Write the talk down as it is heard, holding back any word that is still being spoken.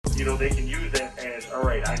they can use that as, all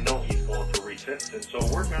right, I know he's going through resentencing, so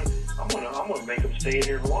I'm gonna make him stay in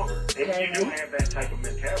here longer. And Jamie? you do have that type of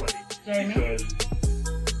mentality. Jamie? Because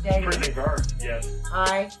Jamie? prison guards, yes.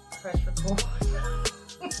 I press record.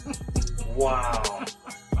 Wow.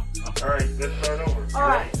 All right, let's start over. All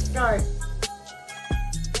right, go.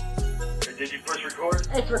 Did you push record?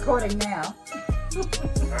 It's recording now.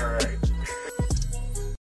 All right.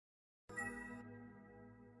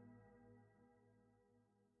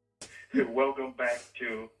 Welcome back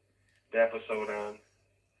to the episode on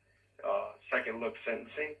Second Look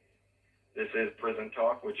Sentencing. This is Prison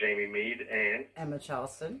Talk with Jamie Mead and Emma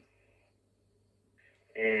Charleston.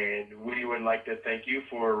 And we would like to thank you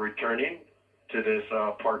for returning to this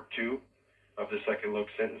part 2 of the Second Look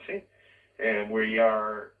Sentencing. And we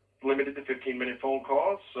are limited to 15-minute phone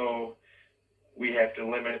calls, so we have to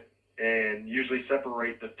limit and usually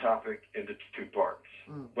separate the topic into 2 parts.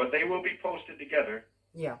 But they will be posted together.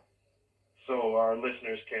 Yeah. So our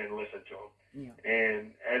listeners can listen to them. Yeah.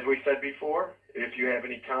 And as we said before, if you have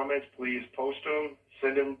any comments, please post them.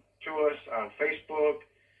 Send them to us on Facebook,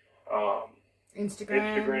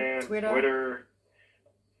 Instagram, Twitter,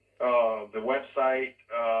 the website.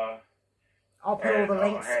 I'll put all the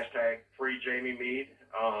links. Hashtag FreeJamieMead.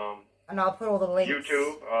 And I'll put all the links.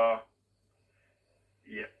 YouTube.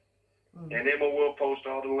 Yeah. And Emma will post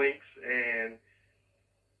all the links. And,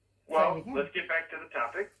 well, let's get back to the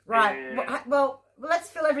topic. Right. And well, let's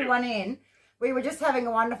fill everyone in. We were just having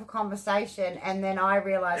a wonderful conversation, and then I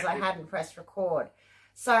realised I hadn't pressed record.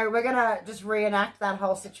 So we're going to just reenact that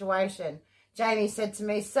whole situation. Jamie said to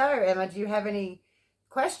me, so, Emma, do you have any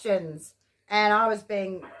questions? And I was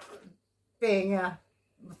thinking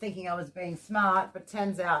I was being smart, but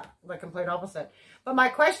turns out the complete opposite. But my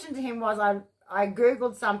question to him was, I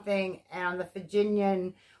Googled something on the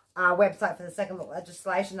Virginian website for the second look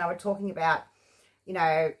legislation. They were talking about,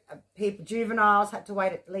 juveniles had to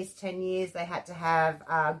wait at least 10 years. They had to have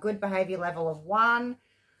a good behaviour level of 1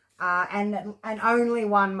 and only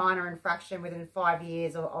 1 minor infraction within 5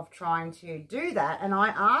 years of trying to do that. And I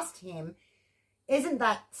asked him, isn't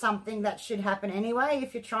that something that should happen anyway?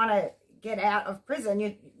 If you're trying to get out of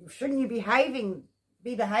prison, shouldn't you be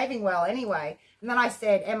behaving well anyway? And then I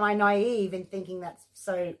said, am I naive in thinking that's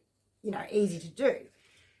so, easy to do?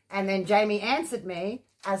 And then Jamie answered me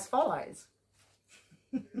as follows.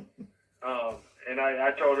 And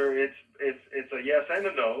I told her it's a yes and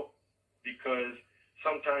a no, because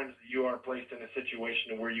sometimes you are placed in a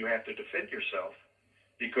situation where you have to defend yourself,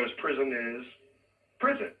 because prison is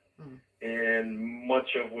prison. And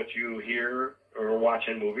much of what you hear or watch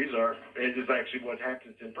in movies is actually what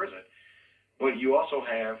happens in prison. But you also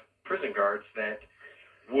have prison guards that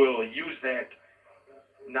will use that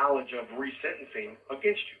knowledge of resentencing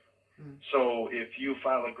against you. So if you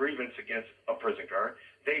file a grievance against a prison guard,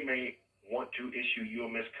 they may want to issue you a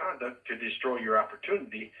misconduct to destroy your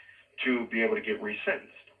opportunity to be able to get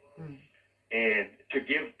resentenced. And to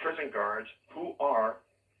give prison guards who are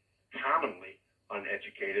commonly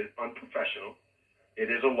uneducated, unprofessional, it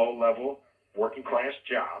is a low-level, working-class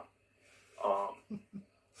job,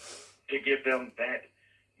 to give them that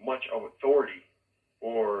much of authority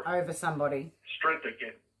or over somebody, strength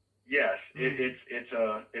again. Yes, it's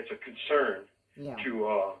a concern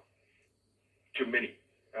to many,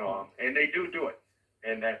 and they do it,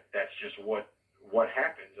 and that's just what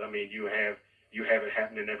happens. I mean, you have it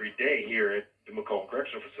happening every day here at the Macomb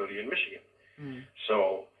Correctional Facility in Michigan.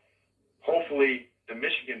 So hopefully the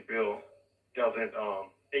Michigan bill doesn't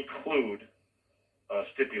include a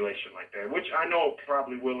stipulation like that, which I know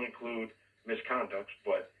probably will include misconducts,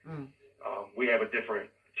 but we have a different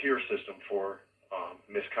tier system for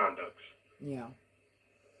misconducts. Yeah.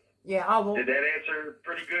 Oh, well, did that answer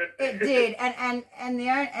pretty good? It did, and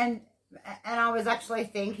I was actually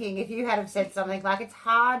thinking, if you had have said something like, it's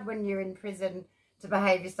hard when you're in prison to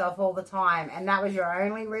behave yourself all the time, and that was your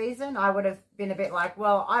only reason, I would have been a bit like,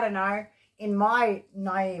 well, I don't know. In my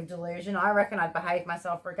naive delusion, I reckon I'd behave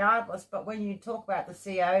myself regardless. But when you talk about the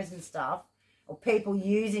COs and stuff, or people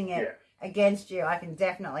using it against you, I can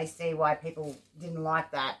definitely see why people didn't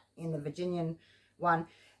like that in the Virginian one.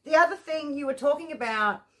 The other thing you were talking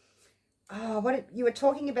about, you were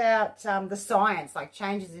talking about the science, like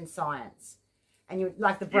changes in science, and you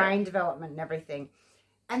like the brain development and everything.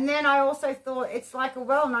 And then I also thought it's like a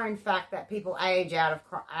well-known fact that people age out of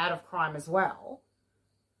crime as well.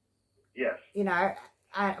 Yes.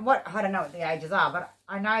 I don't know what the ages are, but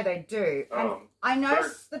I know they do. And I know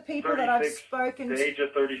the people that I've spoken to. The age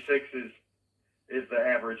of 36 is the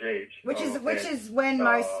average age. Which is when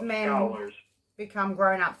most men become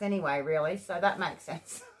grown-ups anyway, really. So that makes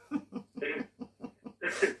sense.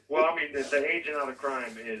 Well, I mean, the aging out of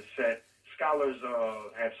crime is set. Scholars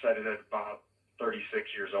have set it at about 36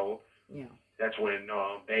 years old. Yeah. That's when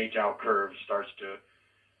the age out curve starts to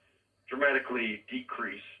dramatically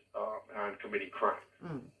decrease on committing crime.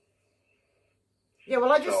 Mm. Yeah,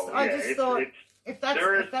 well, I just thought it's, if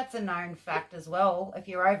that's a known fact as well, if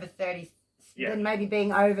you're over 30, yeah. then maybe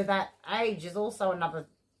being over that age is also another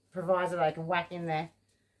proviso they can whack in there.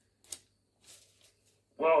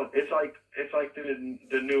 Well, it's like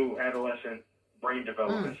the new adolescent brain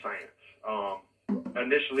development science.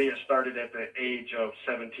 Initially, it started at the age of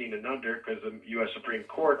 17 and under because the U.S. Supreme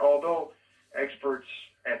Court, although experts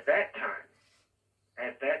at that time,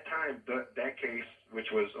 that case,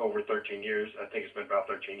 which was over 13 years, I think it's been about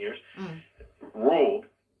 13 years, ruled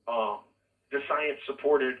the science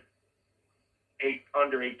supported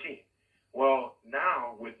under 18. Well,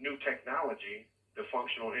 now with new technology, the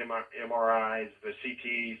functional MRIs, the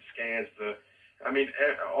CT scans,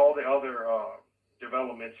 all the other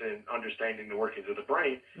developments in understanding the workings of the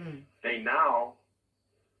brain, they now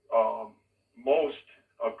most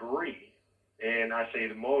agree, and I say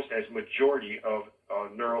the most as majority of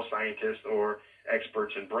neuroscientists or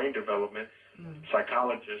experts in brain development,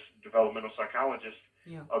 psychologists, developmental psychologists,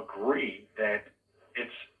 agree that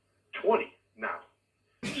it's 20 now.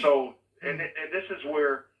 So, and this is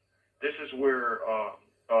where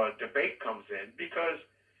debate comes in, because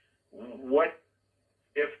what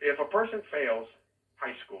if a person fails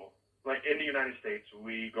high school, like in the United States,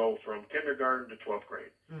 we go from kindergarten to 12th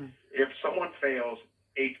grade. If someone fails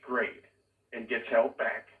 8th grade and gets held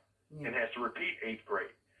back and has to repeat 8th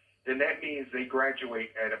grade, then that means they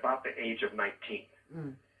graduate at about the age of 19.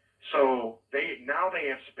 So they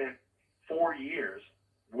have spent 4 years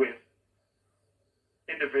with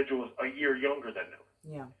individuals a year younger than them.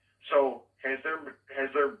 Yeah. So has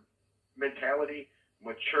their mentality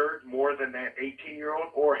matured more than that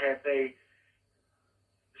 18-year-old, or have they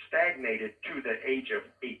stagnated to the age of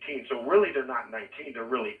 18? So really, they're not 19; they're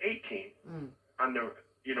really 18 on the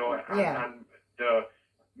on the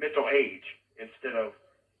mental age instead of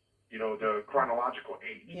the chronological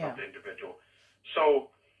age of the individual. So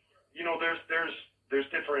there's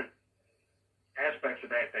different aspects of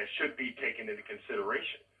that should be taken into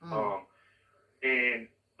consideration.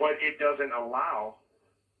 But it doesn't allow,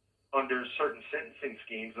 under certain sentencing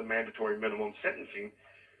schemes, the mandatory minimum sentencing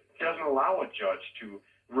doesn't allow a judge to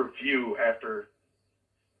review after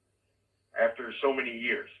so many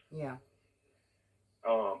years. Yeah.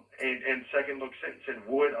 And second look sentencing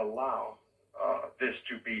would allow this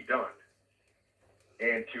to be done.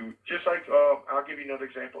 And to, just like, I'll give you another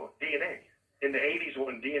example, DNA. In the 80s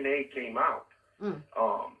when DNA came out,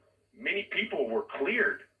 many people were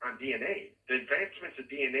cleared on DNA. The advancements of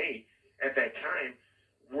DNA at that time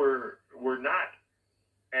were not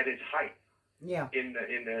at its height in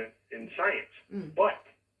science. But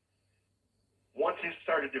once it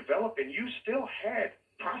started developing, you still had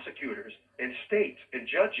prosecutors and states and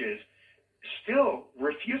judges still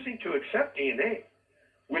refusing to accept DNA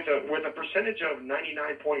with a percentage of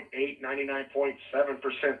 99.8,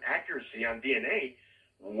 99.7% accuracy on DNA.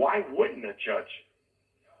 Why wouldn't a judge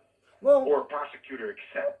or a prosecutor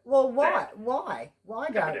accept? Well, why? That? Why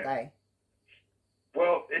don't they?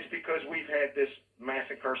 Well, it's because we've had this mass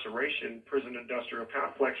incarceration, prison industrial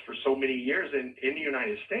complex for so many years in the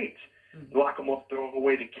United States. Lock them up, throw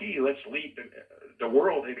away the key. Let's lead the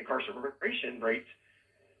world in incarceration rates.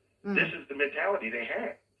 This is the mentality they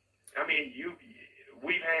had. I mean,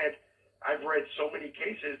 I've read so many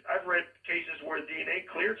cases. I've read cases where DNA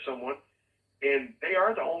cleared someone, and they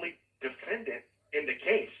are the only defendant in the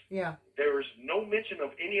case. Yeah. There was no mention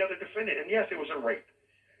of any other defendant. And yes, it was a rape.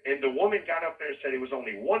 And the woman got up there and said it was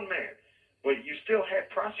only one man. But you still had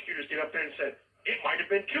prosecutors get up there and said, it might have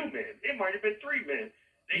been 2 men. It might have been 3 men.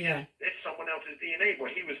 It's someone else's DNA,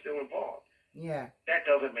 but he was still involved. Yeah. That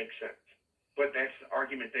doesn't make sense. But that's the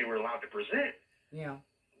argument they were allowed to present. Yeah.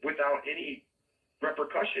 Without any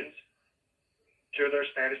repercussions to their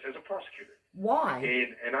status as a prosecutor. Why?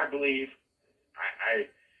 And I believe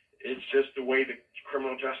it's just the way the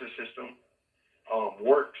criminal justice system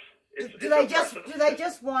works. Do they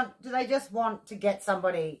just want to get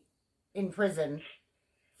somebody in prison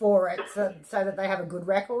for it so that they have a good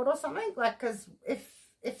record or something? Like, because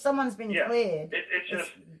if someone's been cleared,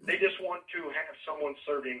 they just want to have someone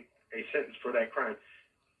serving a sentence for that crime.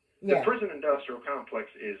 The prison industrial complex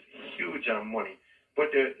is huge on money.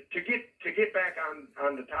 But to get back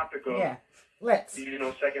on the topic of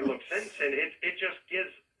second look sentencing, it just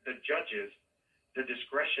gives the judges the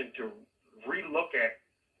discretion to relook at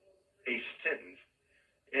a sentence.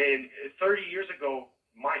 And 30 years ago,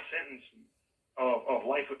 my sentence of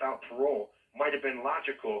life without parole might have been and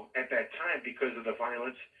logical at that time because of the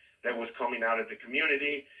violence that was coming out of the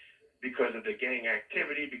community, because of the gang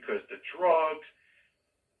activity, because of the drugs.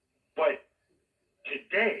 But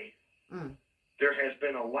today, there has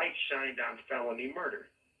been a light shined on felony murder.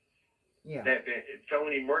 Yeah. That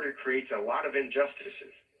felony murder creates a lot of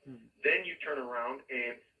injustices. Then you turn around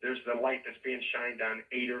and there's the light that's being shined on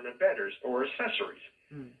aider and abettors or accessories.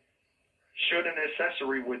 Should an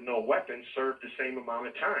accessory with no weapon serve the same amount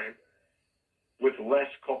of time with less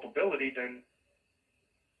culpability than,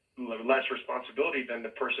 less responsibility than the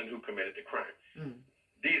person who committed the crime?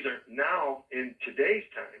 These are now in today's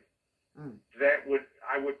time,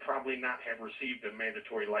 I would probably not have received a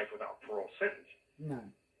mandatory life without parole sentence. No.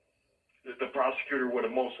 The prosecutor would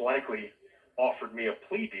have most likely offered me a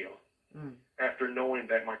plea deal after knowing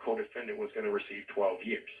that my co-defendant was going to receive 12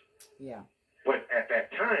 years. Yeah. But at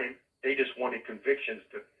that time, they just wanted convictions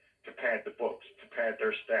to pad the books, to pad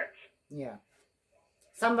their stats. Yeah.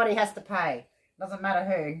 Somebody has to pay. Doesn't matter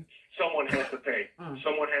who. Someone has to pay.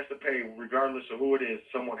 Someone has to pay, regardless of who it is.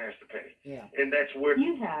 Someone has to pay. Yeah. And that's where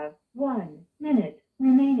you have 1 minute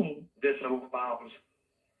remaining. This allows,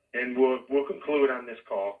 and we'll conclude on this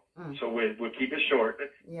call. So we'll keep it short.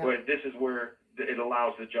 Yeah. But this is where it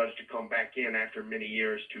allows the judge to come back in after many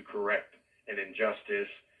years to correct an injustice,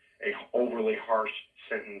 a overly harsh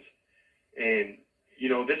sentence. And, you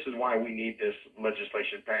know, this is why we need this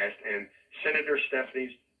legislation passed. And Senator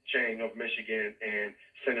Stephanie Chang of Michigan and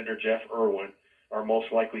Senator Jeff Irwin are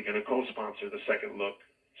most likely going to co-sponsor the Second Look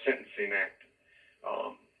Sentencing Act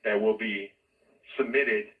that will be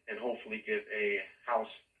submitted and hopefully get a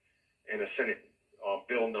House and a Senate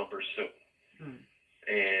bill number soon.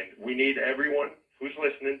 And we need everyone who's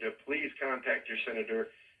listening to please contact your senator,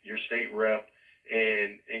 your state rep,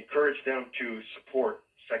 and encourage them to support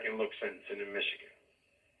Second Look Sentencing in Michigan.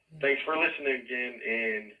 Thanks for listening again,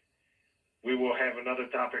 and we will have another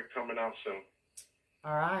topic coming out soon.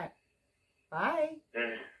 All right. Bye.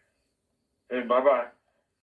 And bye-bye.